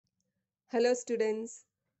Hello students.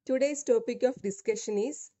 Today's topic of discussion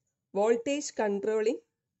is voltage controlling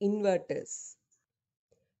inverters.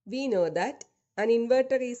 We know that an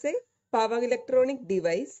inverter is a power electronic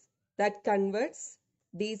device that converts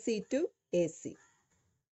DC to AC.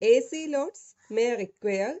 AC loads may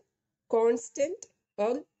require constant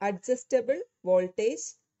or adjustable voltage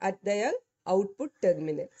at their output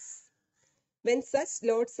terminals. When such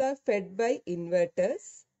loads are fed by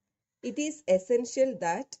inverters, it is essential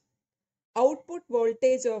that output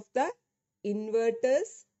voltage of the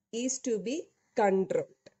inverters is to be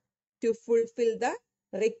controlled to fulfill the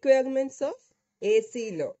requirements of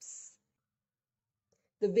AC loads.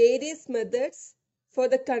 The various methods for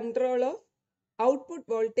the control of output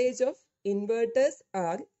voltage of inverters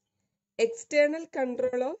are external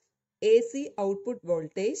control of AC output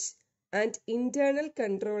voltage and internal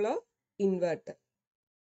control of inverter.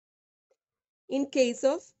 In case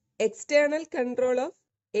of external control of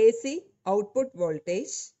AC output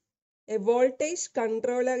voltage, a voltage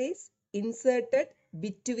controller is inserted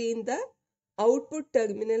between the output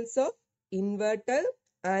terminals of inverter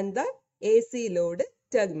and the AC load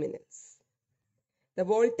terminals. The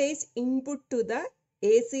voltage input to the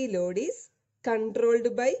AC load is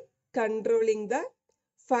controlled by controlling the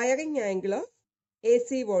firing angle of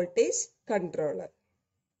AC voltage controller.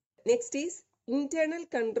 Next is internal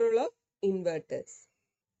control of inverters.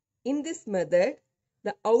 In this method,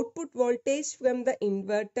 the output voltage from the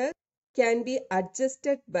inverter can be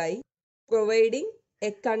adjusted by providing a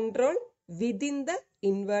control within the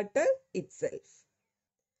inverter itself.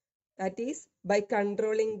 That is by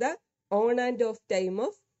controlling the on and off time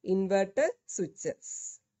of inverter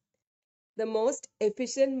switches. The most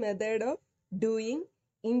efficient method of doing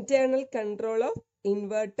internal control of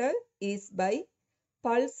inverter is by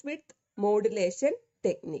pulse width modulation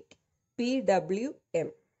technique,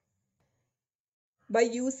 PWM. By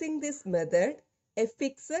using this method, a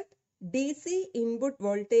fixed DC input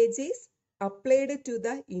voltage is applied to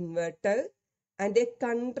the inverter and a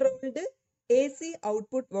controlled AC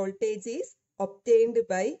output voltage is obtained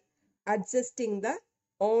by adjusting the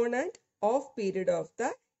on and off period of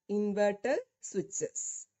the inverter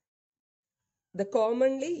switches. The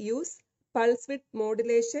commonly used pulse width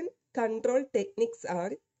modulation control techniques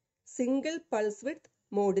are single pulse width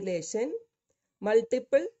modulation,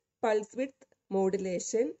 multiple pulse width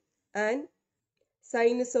modulation and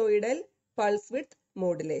sinusoidal pulse width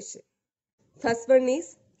modulation. First one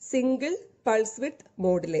is single pulse width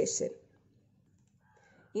modulation.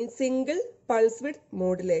 In single pulse width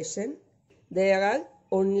modulation, there are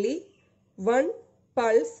only one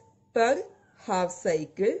pulse per half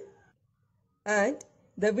cycle and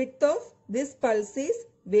the width of this pulse is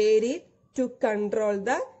varied to control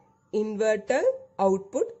the inverter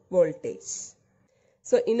output voltage.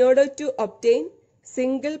 So in order to obtain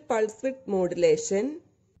single pulse width modulation,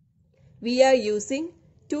 we are using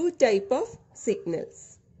two types of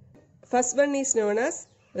signals. First one is known as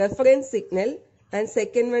reference signal and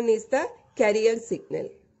second one is the carrier signal.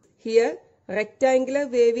 Here rectangular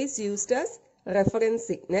wave is used as reference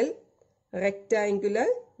signal, rectangular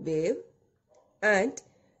wave, and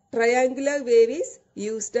triangular wave is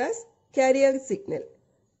used as carrier signal,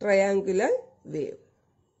 triangular wave.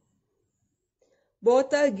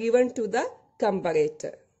 Both are given to the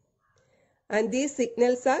comparator and these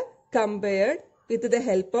signals are compared with the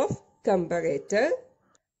help of comparator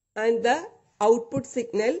and the output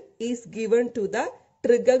signal is given to the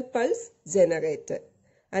trigger pulse generator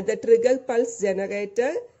and the trigger pulse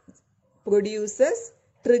generator produces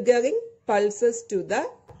triggering pulses to the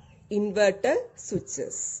inverter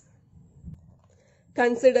switches.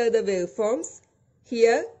 Consider the waveforms.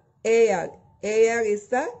 Here AR is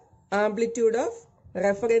the amplitude of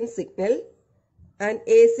reference signal and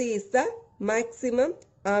AC is the maximum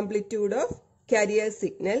amplitude of carrier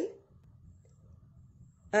signal,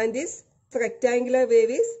 and this rectangular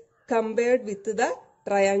wave is compared with the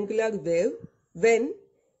triangular wave when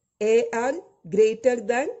AR greater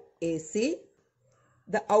than AC,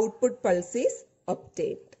 the output pulse is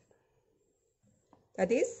obtained.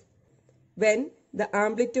 That is, when the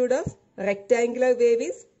amplitude of rectangular wave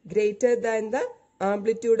is greater than the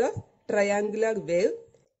amplitude of triangular wave,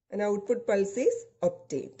 an output pulse is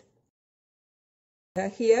obtained.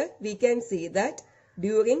 Here we can see that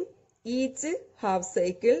during each half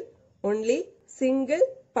cycle only single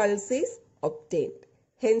pulse is obtained.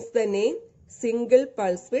 Hence the name single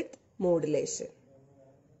pulse width modulation.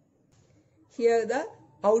 Here the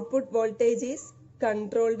output voltage is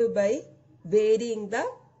controlled by varying the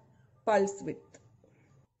pulse width.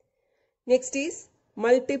 Next is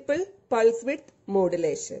multiple pulse width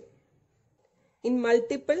modulation. In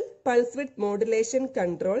multiple pulse width modulation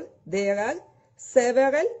control, there are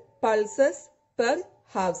several pulses per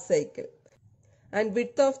half cycle and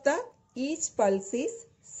width of the each pulse is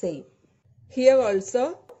same. Here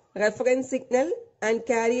also reference signal and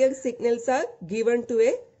carrier signals are given to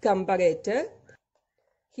a comparator.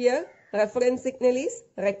 Here reference signal is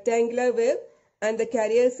rectangular wave and the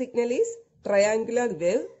carrier signal is triangular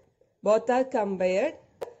wave. Both are compared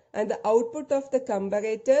and the output of the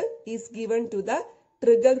comparator is given to the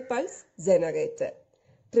trigger pulse generator.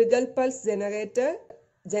 Trigger pulse generator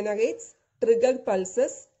generates trigger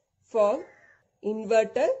pulses for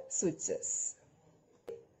inverter switches.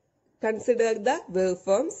 Consider the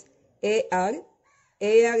waveforms AR.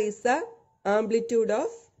 AR is the amplitude of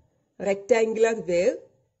rectangular wave.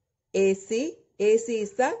 AC. AC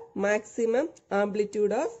is the maximum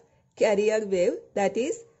amplitude of carrier wave, that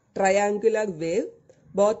is triangular wave.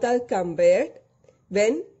 Both are compared.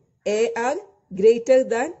 When AR greater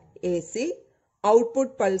than AC,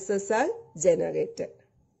 output pulses are generated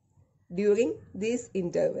during these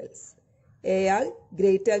intervals. AR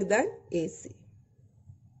greater than AC.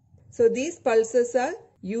 So these pulses are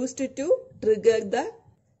used to trigger the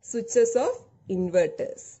switches of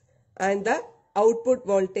inverters and the output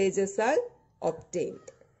voltages are obtained.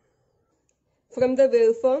 From the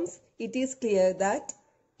waveforms, it is clear that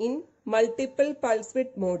in multiple pulse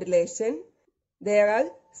width modulation, there are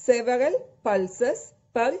several pulses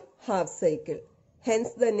per half cycle.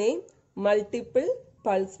 Hence the name multiple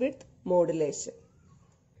pulse width modulation.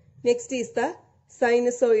 Next is the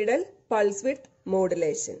sinusoidal pulse width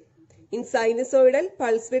modulation. In sinusoidal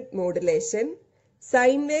pulse width modulation,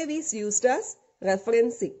 sine wave is used as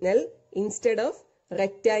reference signal instead of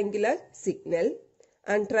rectangular signal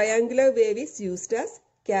and triangular wave is used as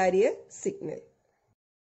carrier signal.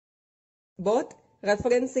 Both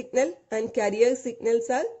reference signal and carrier signals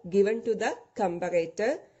are given to the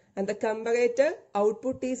comparator and the comparator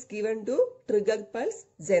output is given to trigger pulse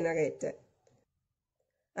generator.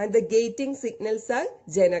 And the gating signals are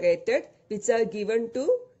generated which are given to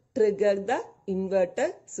trigger the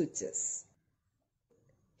inverter switches.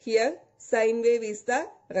 Here sine wave is the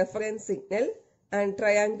reference signal and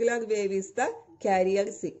triangular wave is the carrier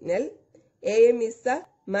signal. AM is the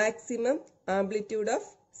maximum amplitude of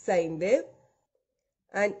sine wave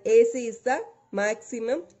and AC is the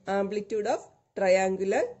maximum amplitude of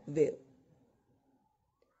triangular wave.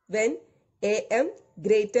 When AM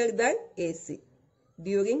greater than AC,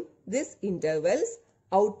 during these intervals,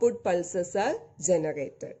 output pulses are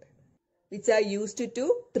generated, which are used to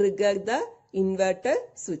trigger the inverter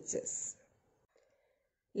switches.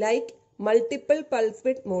 Like multiple pulse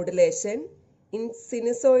width modulation, in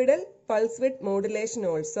sinusoidal pulse width modulation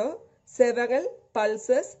also, several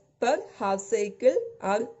pulses per half cycle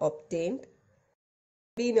are obtained.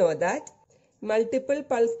 We know that multiple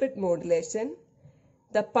pulse width modulation,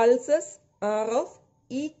 the pulses are of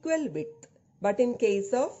equal width, but in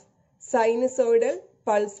case of sinusoidal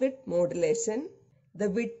pulse width modulation, the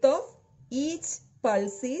width of each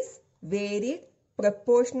pulse is varied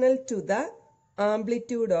proportional to the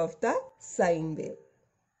amplitude of the sine wave.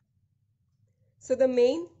 So the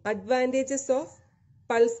main advantages of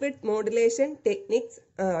pulse width modulation techniques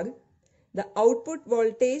are the output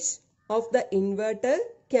voltage of the inverter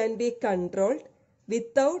can be controlled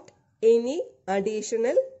without any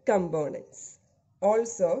additional components.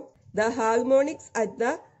 Also, the harmonics at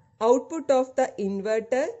the output of the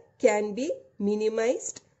inverter can be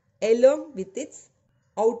minimized along with its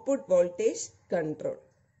output voltage control.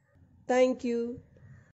 Thank you.